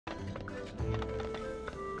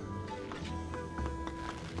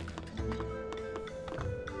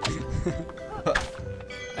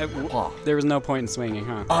There was no point in swinging,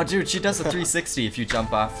 huh? Oh, dude, she does a 360 if you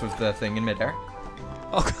jump off of the thing in midair.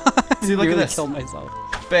 Oh god! See, look at this. Killed myself.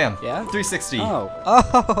 Bam. Yeah. 360. Oh.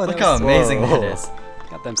 Look how amazing that is.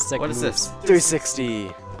 Got them sick. What is moves. this?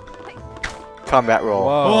 360. Combat roll.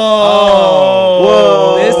 Whoa. Whoa.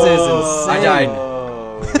 Whoa. This is insane. I died.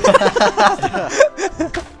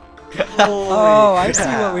 Oh, I see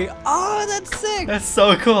what we. Oh, that's sick. That's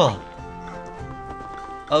so cool.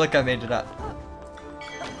 Oh, look, I made it up.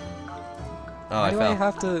 Oh, I fell. I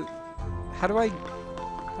have to? How do I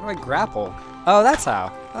grapple? Oh, that's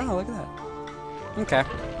how. Oh, look at that. Okay.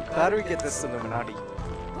 How do we get this Illuminati?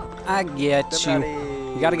 I get you.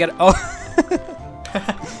 Illuminati. You gotta get. Oh.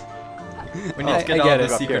 We need to get all the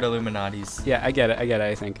secret Illuminatis. Yeah, I get it.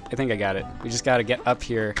 I think I got it. We just gotta get up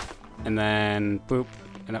here, and then boop,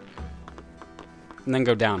 and up, and then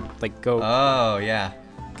go down. Like go. Oh yeah.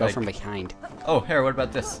 Go like, from behind. Oh, here. What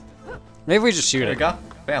about this? Maybe we just shoot There it. we go.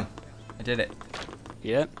 Bam. I did it.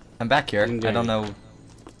 Yeah. I'm back here. I don't know.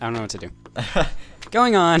 I don't know what to do.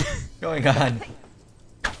 Going on. Going on.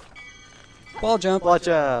 Wall jump. Wall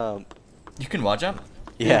jump. You can wall jump?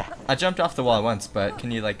 Yeah. I jumped off the wall once, but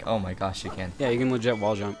can you like? Oh my gosh, you can. Yeah, you can legit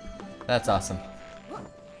wall jump. That's awesome.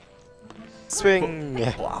 Swing.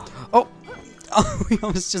 Oh. Oh, we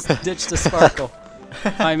almost just ditched a sparkle.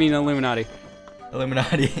 I mean Illuminati.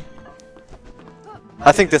 Illuminati.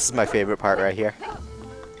 I think this is my favorite part right here.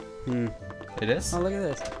 Hmm. It is? Oh, look at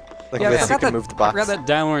this. Look Yeah, at I this, you forgot can that, move the I box. forgot that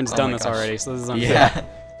Dielerorn's done my this gosh. already, so this is unfair. Yeah.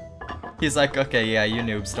 He's like, okay, yeah, you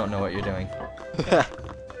noobs don't know what you're doing.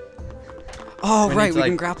 Oh, We right, need to, we like,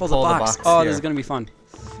 can grapple the pull the box. box Oh, here. this is gonna be fun.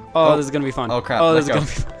 Oh, Oh. this is gonna be fun. Oh, crap, Oh, let this is go. gonna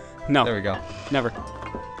be fun. No. There we go. Never.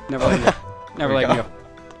 Never let me go. Never There we let me go. go.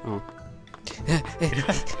 Oh.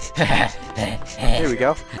 Here we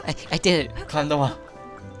go. I did it. Climb the wall.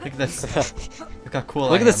 Look at this. Look how cool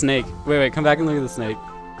Look I at the am. snake. Wait, come back and look at the snake.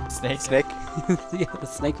 Snake? Snake. Yeah, the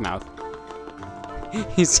snake mouth.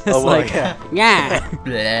 He's just Oh, well, like, yeah. yeah.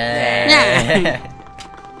 Bleh.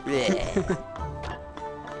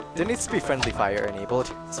 There needs to be friendly fire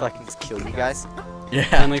enabled, so I can just kill you guys. Yeah.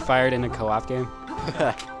 Finally fired in a co-op game.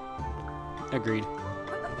 Agreed.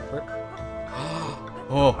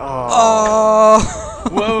 Oh. Oh.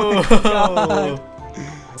 Whoa.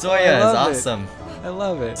 Zoya is love it. awesome. I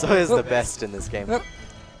love it. So is the best in this game. Boop.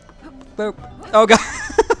 Boop. Oh god.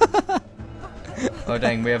 Oh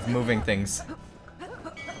dang, we have moving things.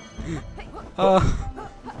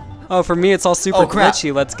 Oh, for me it's all super Oh, crap.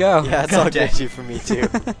 glitchy. Let's go. Yeah, it's all God dang. glitchy for me too.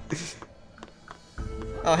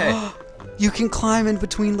 Oh hey, You can climb in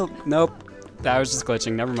between the. Nope. That was just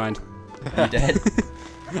glitching. Never mind. you dead?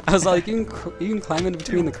 I was like, you can climb in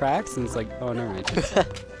between the cracks, and it's like, oh, never mind.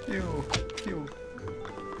 Pew, pew.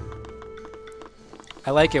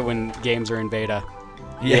 I like it when games are in beta.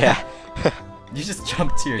 Yeah. You just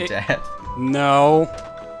jumped to your death. No.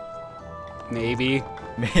 Maybe.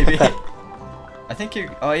 Maybe. I think you.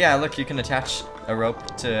 Oh yeah, look, you can attach a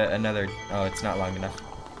rope to another. Oh, it's not long enough.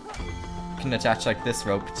 You can attach like this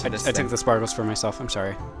rope to this I thing. took the sparkles for myself. I'm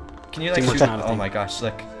sorry. Can you like Teamwork's shoot? not a Oh thing. my gosh,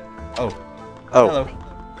 look. Oh. Oh, Hello.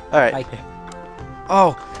 alright.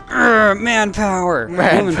 Oh, manpower. Woman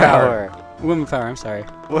Manpower. power. Woman power. I'm sorry.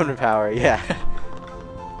 Woman power, yeah.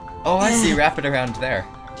 Oh, I see. Wrap it around there.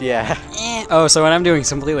 Yeah. Oh, so when I'm doing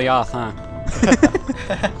completely off, huh?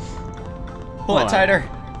 Pull Hold it on. tighter.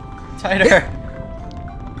 Tighter.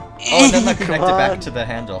 Oh, and then look, connect it Come back on. to the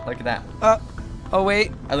handle. Look at that. Oh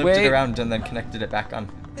wait. I looped wait. it around and then connected it back on.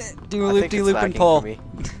 Do a I loop, think de it's loop, and lagging pull. for me.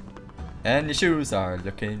 And your shoes are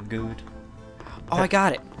looking good. Oh, I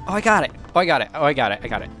got it. Oh, I got it. Oh, I got it. Oh, I got it. I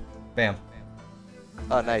got it. Bam.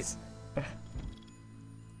 Oh, nice. Is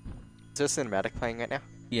there a cinematic playing right now?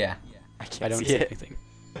 Yeah. I can't I don't see see it. anything.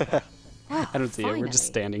 I don't see it. We're just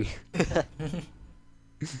standing.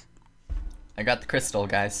 I got the crystal,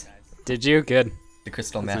 guys. Did you? Good. The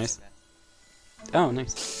crystal That's meth. nice. Oh,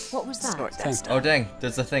 nice. What was that? Snort that Thanks. stuff. Oh dang,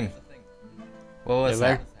 there's a thing. What was Is that?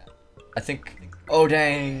 there? I think. Oh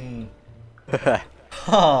dang.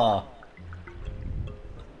 Ha.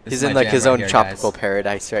 He's in like his own tropical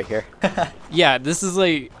paradise right here. Yeah, this is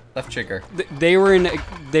like Left trigger. they were in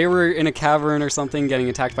a cavern or something, getting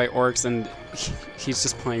attacked by orcs, and he's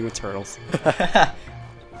just playing with turtles.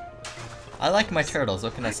 I like my turtles.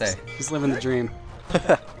 What can I say? He's living the dream.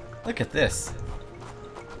 Look at this.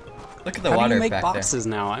 Look at the How water do you make back boxes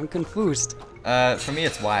now? I'm confused. there. For me,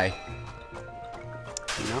 it's Y.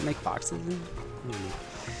 Do you not make boxes?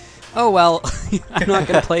 Oh well, I'm not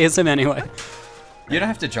gonna play as him anyway. You don't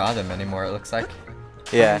have to draw them anymore. It looks like.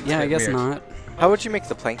 Yeah. Yeah, I bit guess weird. not. How would you make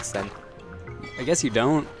the planks then? I guess you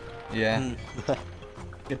don't. Yeah.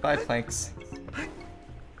 Goodbye, planks.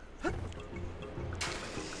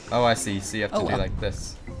 Oh, I see. So you have to Oh, do wow. like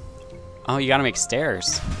this. Oh, you gotta make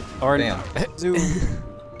stairs. Or Bam. Zoom.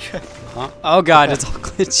 Oh god, it's all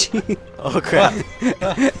glitchy. Oh crap.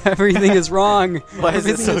 Everything is wrong. Why is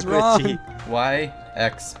it Everything so is wrong. glitchy? Y,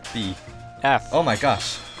 X, B. F. Oh my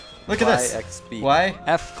gosh. Look at this. YXB. Y,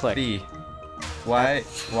 F click. B. Y,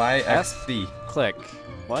 X, F. B. Click.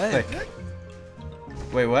 What? Click.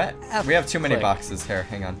 Wait, what? F We have too many click. boxes here.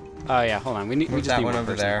 Hang on. Oh yeah, hold on. We Move just that need one one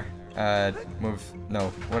over person. there. Move. No.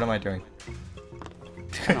 What am I doing?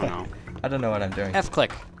 I don't know. I don't know what I'm doing. F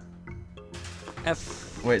click.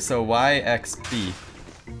 F. Wait, so Y, X, B.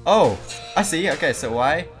 Oh, I see. Okay, so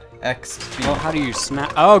Y, X, B. Oh, how do you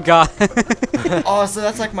smash? Oh god. Oh, so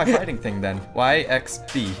that's like my fighting thing then. Y, X,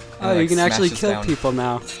 B. And Oh, it, you like, can actually smashes kill down. people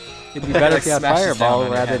now. It'd be better Like, if you had smashes down fireball on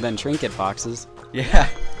your rather head. than trinket boxes. Yeah.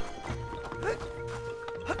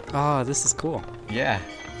 Oh, this is cool. Yeah.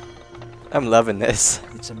 I'm loving this.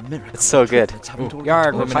 It's a miracle. It's so good.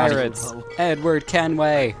 Yarg, we're Illuminati. pirates. Edward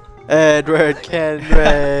Kenway. Edward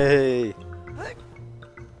Kenway.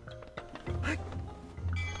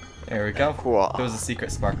 There we go. Cool. There was a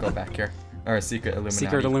secret sparkle back here. Or a secret Illuminati.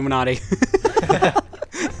 Secret Illuminati.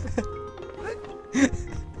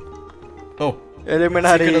 Oh,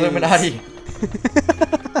 Illuminati. secret Illuminati.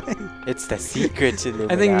 It's the secret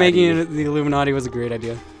Illuminati. I think making it the Illuminati was a great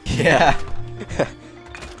idea. Yeah. I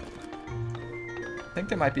think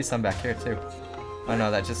there might be some back here too. Oh no,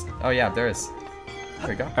 that just. Oh yeah, there is. There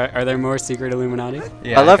we go. Are there more secret Illuminati?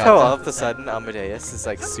 Yeah. I love got how them. all of a sudden Amadeus is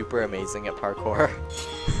like super amazing at parkour.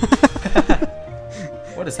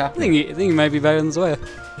 What is I happening? think he might be better than Zoya.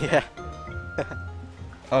 Yeah.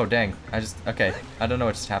 Oh dang! Okay. I don't know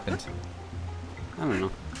what just happened. I don't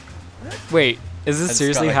know. Wait, is I this just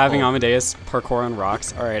seriously got, like, having pulled. Amadeus parkour on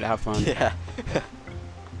rocks? Alright, have fun. Yeah.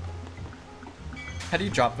 How do you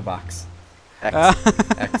drop the box? X.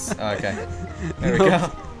 X. Oh, okay. There we Nope.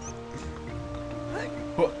 go.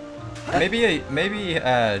 Well, maybe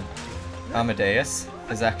Amadeus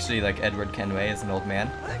is actually like Edward Kenway as an old man.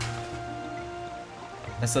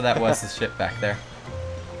 And so that was his ship back there.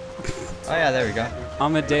 Oh yeah, there we go.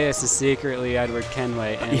 Amadeus is secretly Edward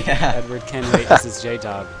Kenway, and Yeah. Edward Kenway is his day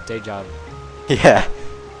job. Yeah.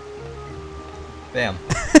 Bam.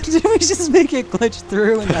 Did we just make it glitch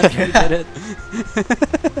through and that's how we did it?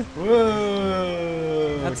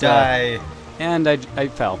 Whoa! That's, Die. And I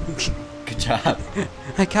fell. Good job.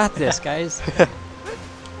 I got this, guys.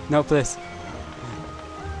 Nope, this.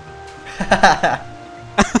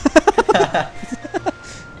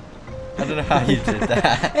 I don't know how you did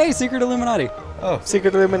that. Hey, secret Illuminati. Oh.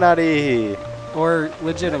 Secret Illuminati. Or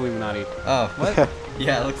legit Illuminati. Oh. What?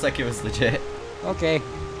 Yeah, it looks like it was legit. Okay.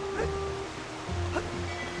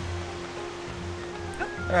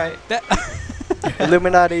 All right.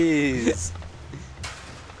 Illuminatis.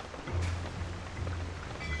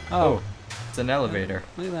 Oh, It's an elevator.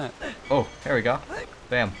 look at that. Oh, here we go.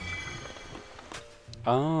 Bam.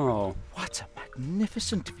 Oh. What a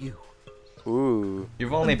magnificent view. Ooh.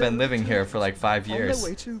 You've only been living here for like 5 On their years.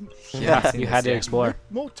 way to Yeah, seen you this had to yet. explore.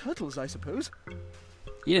 more turtles, I suppose.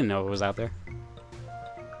 You didn't know it was out there.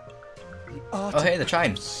 The art Oh, hey, the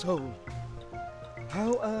Trine. of soul.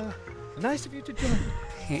 How nice of you to join.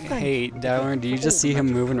 Hey, Dielerorn, do you just see him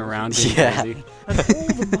moving around being Yeah. crazy? And all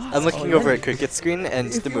the marks I'm looking are over ready. at Cricket's screen, and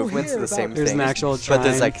If the you're movements are here the same about- There's thing. an actual But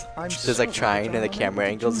there's Trine. like I'm there's like so Trine, and the glad camera I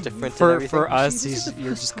angle's met you. different and For everything. us, This is the you're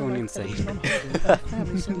first just time going I've ever insane. been on board with my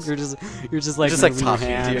family since You're just like Just like moving your talking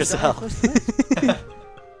to hands. yourself.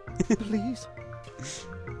 Please.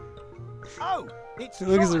 Oh, it's It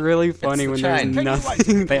looks really funny the when Trine. there's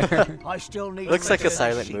nothing there. I still need Looks to like a make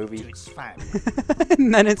silent sheep movie. to its family.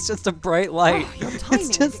 And then it's just a bright light.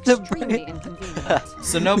 It's just a extremely bright. inconvenient.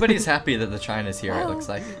 So nobody's happy that the Trine is here, it looks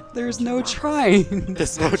like. There's no Trine.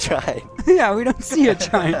 There's no Trine. Yeah, we don't see a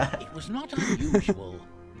Trine. It was not unusual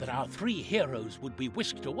that our three heroes would be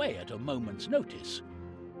whisked away at a moment's notice,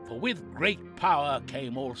 for with great power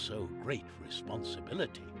came also great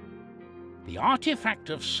responsibility. The artifact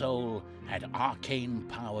of soul had arcane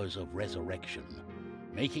powers of resurrection,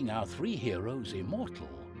 making our three heroes immortal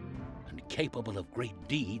and capable of great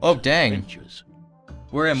deeds Oh, and dang. adventures.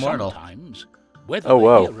 We're immortal. Sometimes, whether Oh,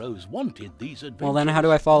 whoa. the heroes wanted these adventures Well, then how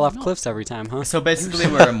do I fall or off not. cliffs every time, huh? So basically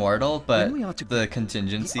we're immortal, but When we are to the break,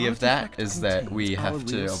 contingency the of that artifact is that we contains have our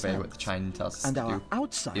to real obey selves, what the Trine tells us and to our do,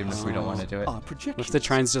 outside even if we don't want to do it. are projections. If the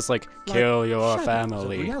Trine's just like, like kill your shadows of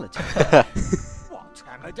family. reality. What,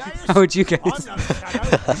 Amadeus? How would you guys? I'm no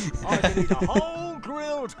shadow. I can eat a whole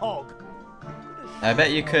grilled hog. I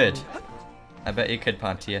bet you could. I bet you could,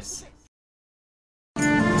 Pontius.